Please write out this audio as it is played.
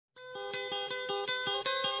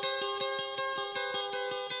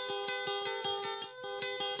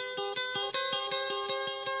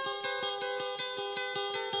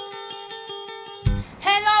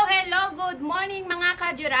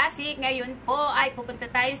ka-Jurassic, ngayon po ay pupunta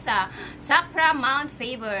tayo sa ZAFRA Mount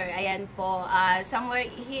FABER. Ayan po, somewhere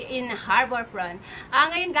in Harbor Front.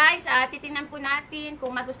 Ngayon guys, titingnan po natin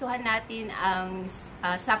kung magustuhan natin ang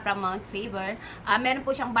ZAFRA Mount FABER. Meron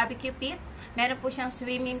po siyang barbecue pit, meron po siyang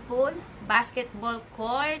swimming pool, basketball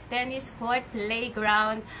court, tennis court,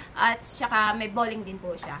 playground, at saka may bowling din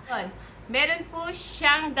po siya. Meron po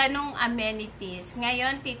siyang ganong amenities.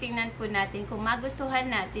 Ngayon, titingnan po natin kung magustuhan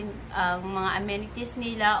natin ang mga amenities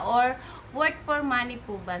nila or worth for money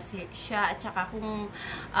po ba siya at saka kung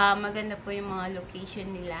maganda po yung mga location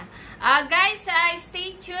nila. Guys,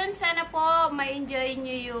 stay tuned. Sana po ma-enjoy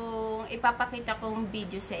nyo yung ipapakita kong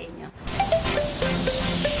video sa inyo.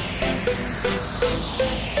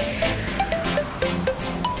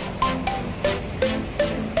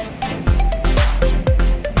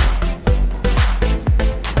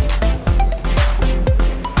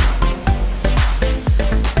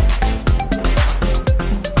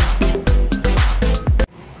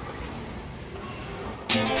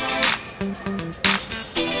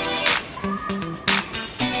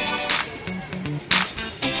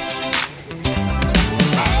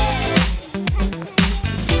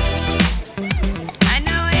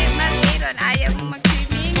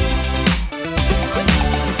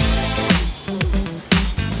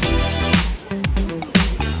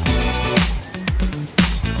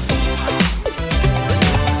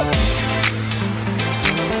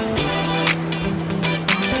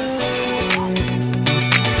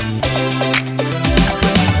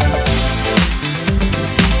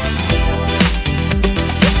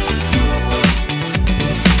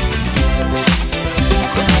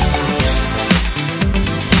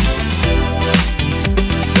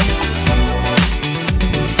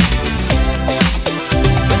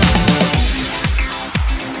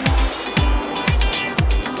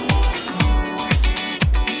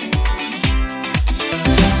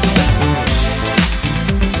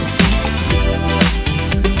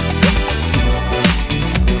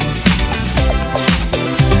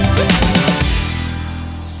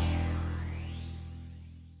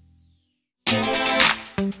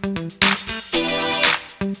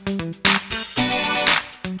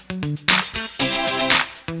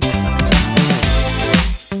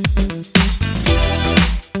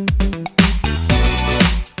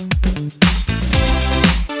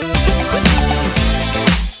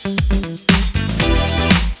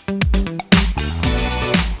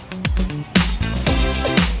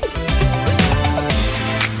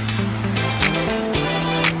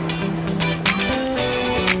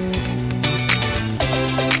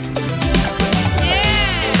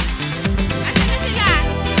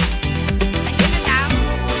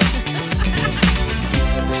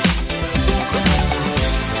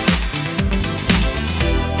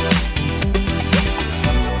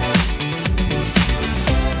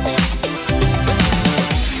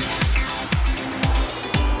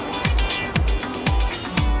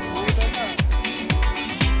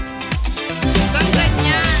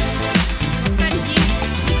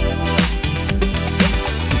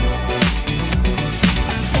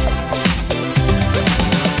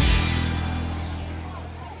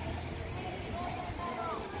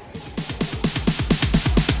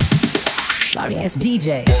 Sorry, it's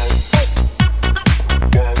DJ.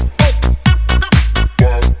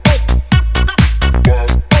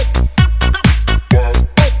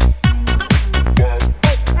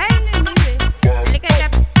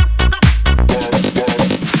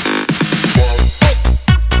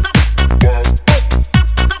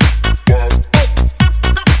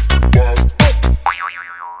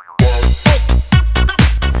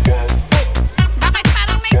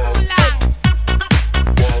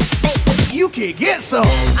 Get some.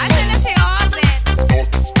 Asan na si Orbet?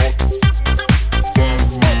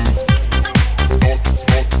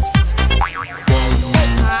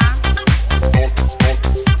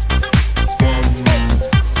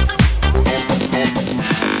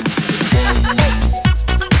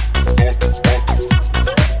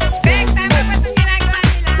 Bek, tama ba itong ginagawa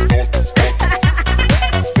nila?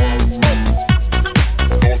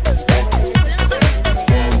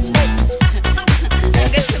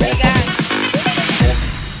 Hanggang sumigang.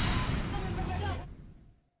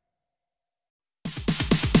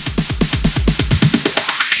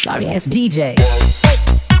 Sorry, it's DJ.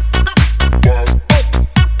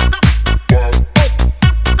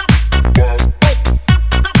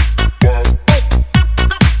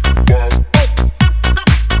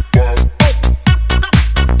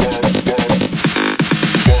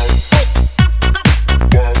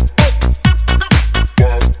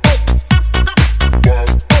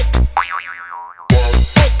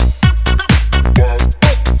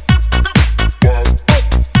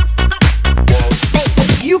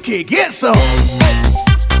 can get some.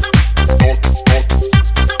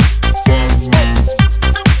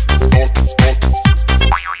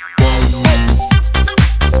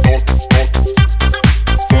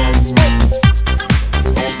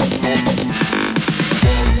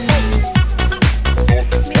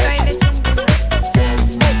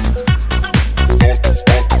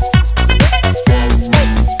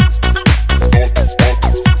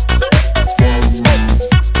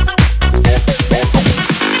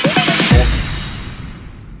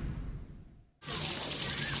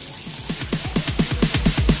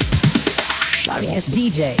 Sorry ass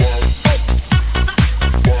DJ.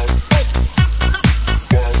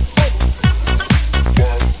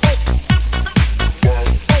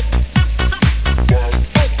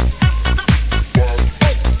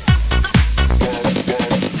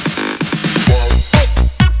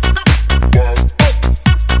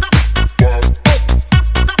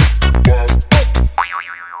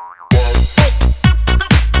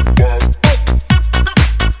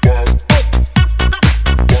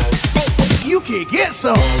 You can get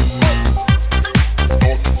some.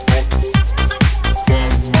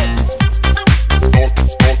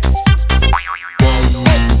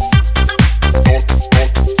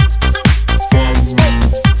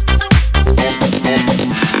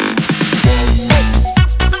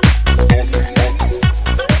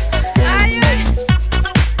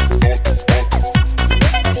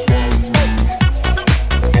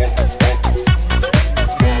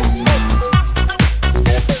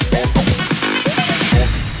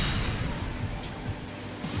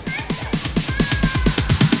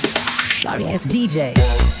 Sorry ass DJ.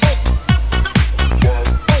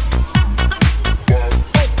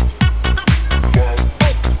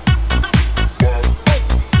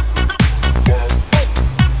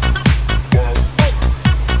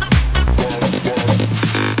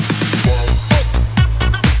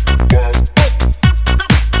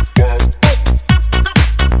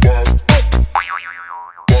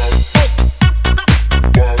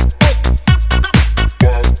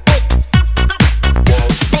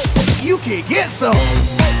 You can get some.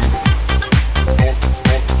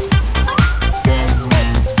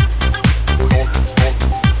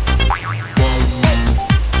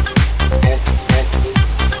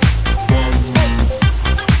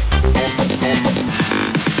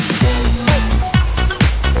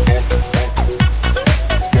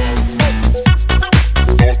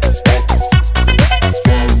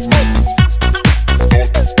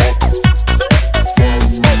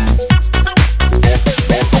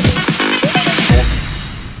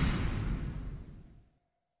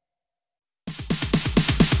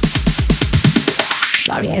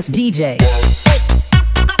 Sorry ass DJ.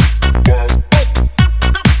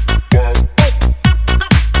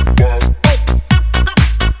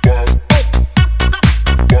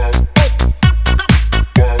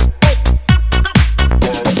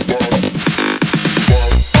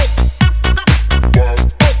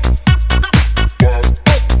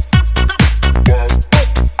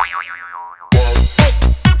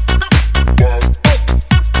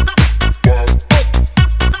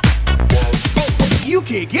 You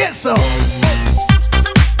can get some.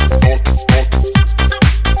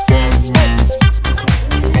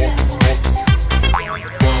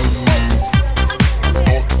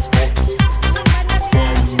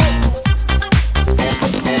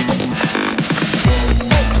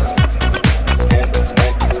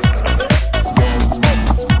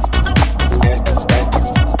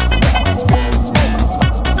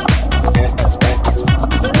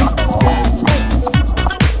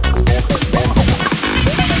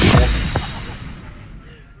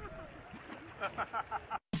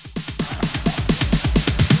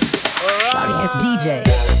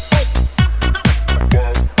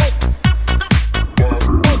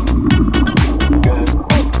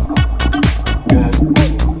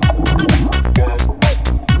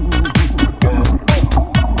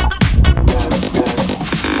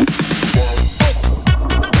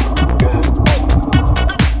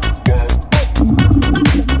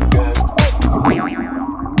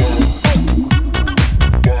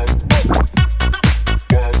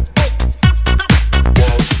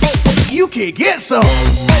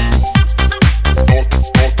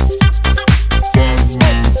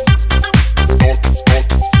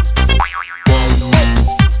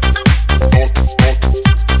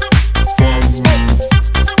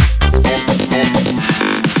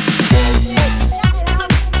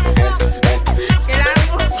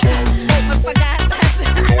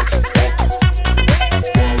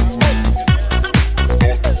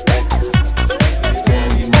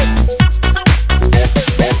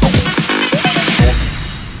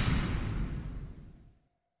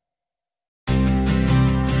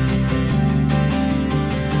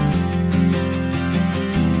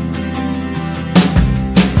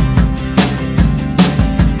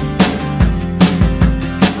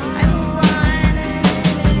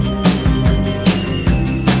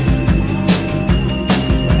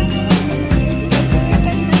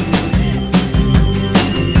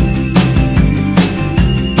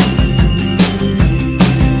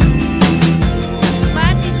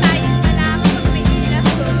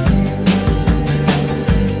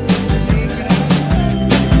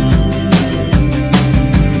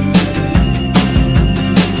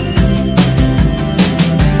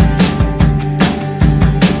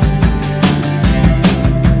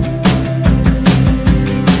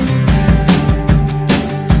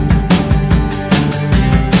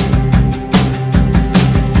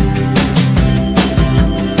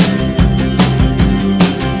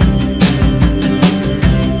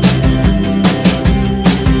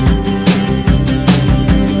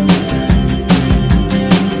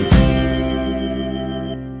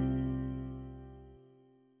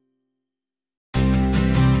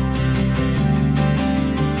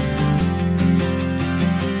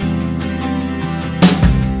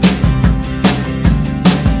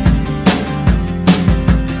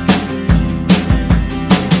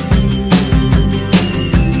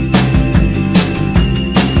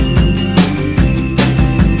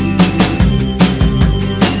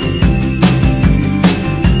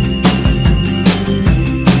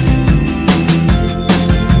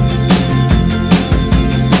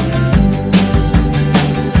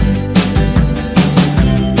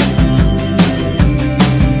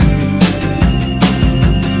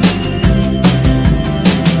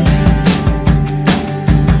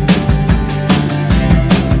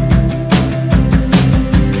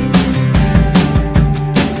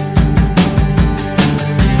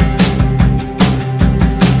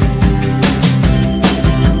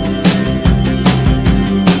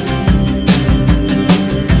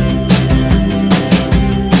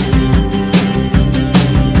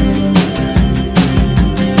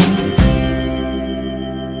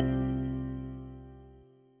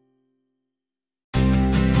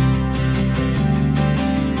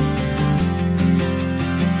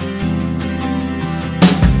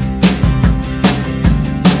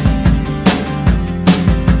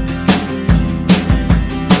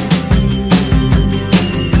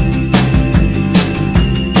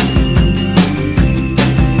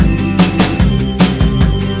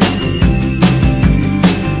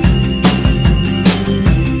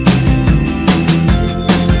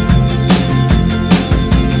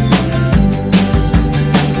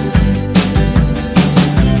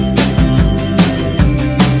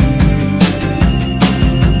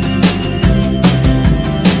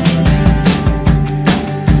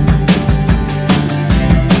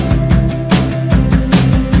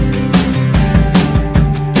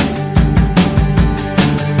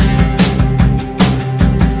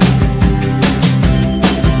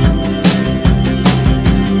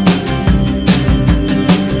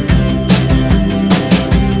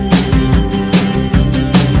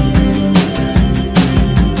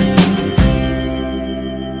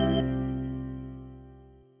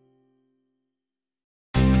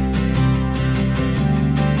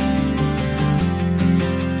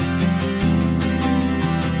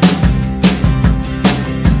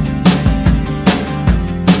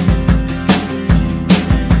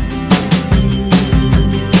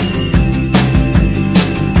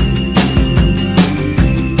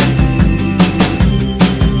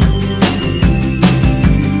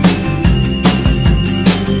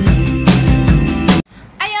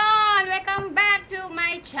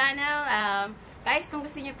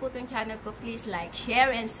 please like, share,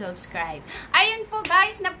 and subscribe. Ayun po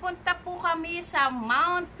guys, nagpunta po kami sa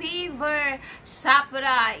Mount FABER,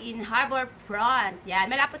 ZAFRA in Harborfront. Yan,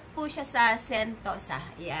 malapit po siya sa Sentosa.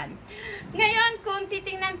 Yan. Ngayon, kung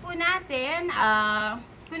titingnan po natin,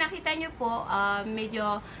 kung nakita nyo po,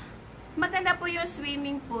 medyo maganda po yung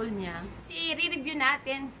swimming pool niya. I-review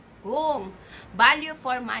natin kung value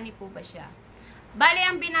for money po ba siya. Bale,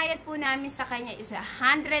 ang binayad po namin sa kanya is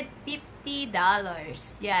 $150.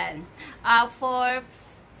 Yan. For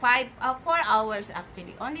 4 hours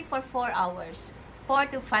actually. Only for 4 hours.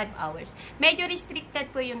 4 to 5 hours. Medyo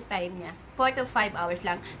restricted po yung time niya. 4 to 5 hours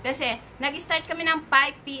lang. Kasi, nag-start kami ng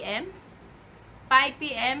 5 p.m. 5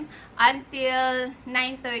 p.m. until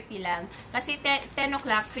 9:30 lang. Kasi 10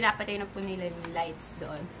 o'clock, pinapatay na po nila yung lights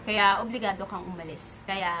doon. Kaya, obligado kang umalis.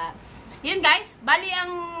 Kaya, yun guys, bali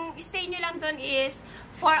ang stay nyo lang doon is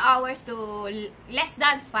 4 hours to less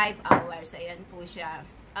than 5 hours. Ayan po siya.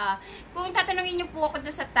 Kung tatanungin nyo po ako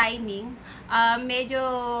doon sa timing, medyo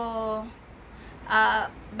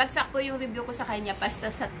bagsak po yung review ko sa kanya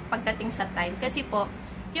basta sa pagdating sa time. Kasi po,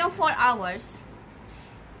 yung 4 hours,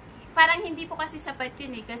 parang hindi po kasi sapat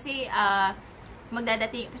yun eh. Kasi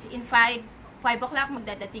magdadating, in 5 o'clock,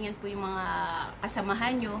 magdadatingan po yung mga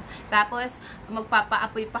kasamahan nyo. Tapos,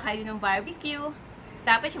 magpapaapoy pa kayo ng barbecue.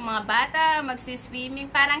 Tapos, yung mga bata, magsiswimming.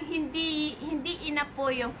 Parang hindi ina po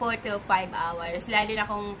yung 4 to 5 hours. Lalo na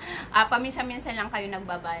kung paminsan-minsan lang kayo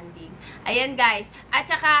nagbabanding. Ayan, guys. At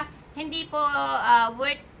saka, hindi po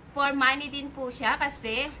worth for money din po siya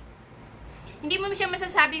kasi hindi mo siya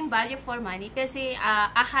masasabing value for money kasi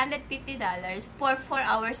 $150 for 4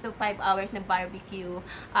 hours to 5 hours na barbecue.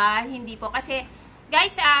 Hindi po. Kasi,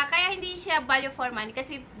 guys, kaya hindi siya value for money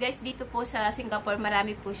kasi, guys, dito po sa Singapore,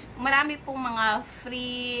 marami pong mga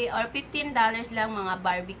free or $15 lang mga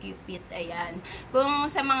barbecue pit. Ayan. Kung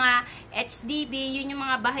sa mga HDB, yun yung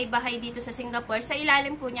mga bahay-bahay dito sa Singapore, sa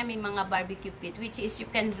ilalim po niya may mga barbecue pit which is you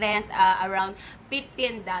can rent around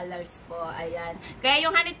 $15 po. Ayan. Kaya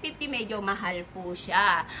yung 150 medyo mahal po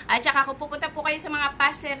siya. At saka kung pupunta po kayo sa mga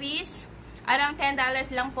passeries, around $10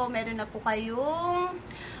 lang po, meron na po kayong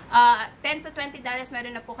 $10 to $20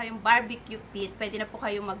 meron na po kayong barbecue pit. Pwede na po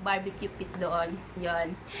kayong mag-barbecue pit doon.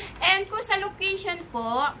 Yon. And kung sa location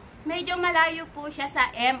po, medyo malayo po siya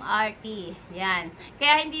sa MRT. Yan.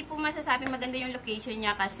 Kaya hindi po masasabing maganda yung location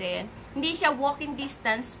niya kasi hindi siya walking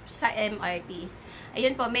distance sa MRT.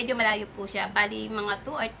 Ayun po, medyo malayo po siya. Bali, mga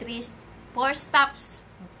 2 or 4 stops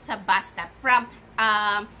sa bus stop. From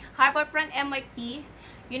Harborfront MRT,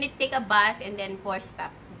 you need to take a bus and then 4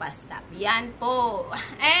 stop bus stop. Yan po.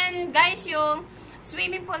 And guys, yung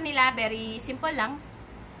swimming pool nila, very simple lang.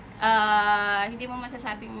 Hindi mo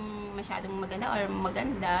masasabing masyadong maganda or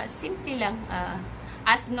maganda. Simple lang.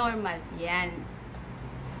 As normal. Yan.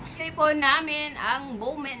 Okay po namin ang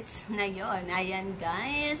moments na yon. Ayan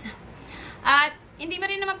guys. At hindi mo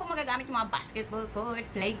rin naman po magagamit yung mga basketball court,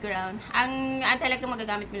 playground. Ang talagang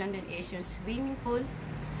magagamit mo lang dun is yung swimming pool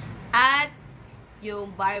at yung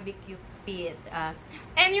barbecue pit.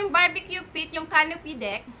 And yung barbecue pit, yung canopy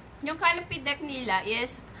deck nila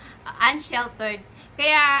is unsheltered.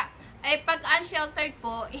 Kaya, pag unsheltered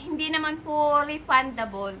po, hindi naman po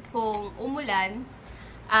refundable kung umulan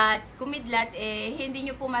at kumidlat, hindi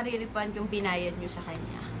nyo po marirefund yung binayad nyo sa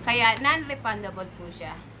kanya. Kaya, non-refundable po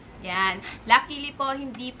siya. Yan. Luckily po,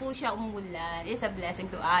 hindi po siya umulan. It's a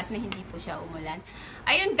blessing to us na hindi po siya umulan.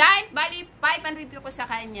 Ayun guys, bali 5 ang review ko sa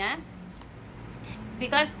kanya.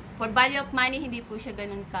 Because for value of money, hindi po siya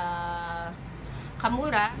ganun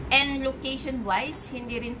kamura. And location-wise,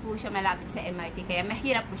 hindi rin po siya malapit sa MRT. Kaya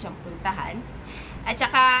mahirap po siyang puntahan. At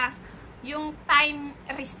saka, yung time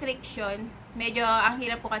restriction, medyo ang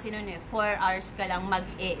hirap po kasi nun 4 hours ka lang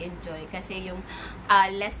mag-e-enjoy. Kasi yung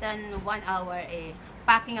less than 1 hour,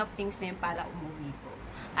 packing up things na yun para umuwi po.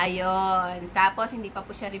 Ayun. Tapos, hindi pa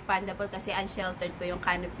po siya refundable kasi unsheltered po yung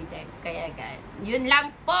canopy deck. Kaya, guys, yun lang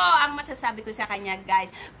po ang masasabi ko sa kanya, guys.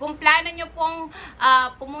 Kung plano nyo pong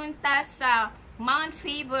pumunta sa Mount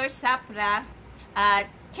FABER, ZAFRA,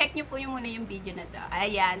 check nyo po muna yung video na to.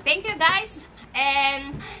 Ayan. Thank you, guys.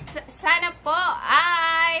 And, sana po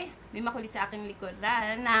ay may makulit sa aking likuran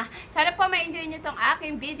na sana po ma-enjoy nyo tong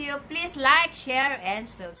aking video. Please like, share, and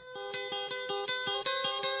subscribe.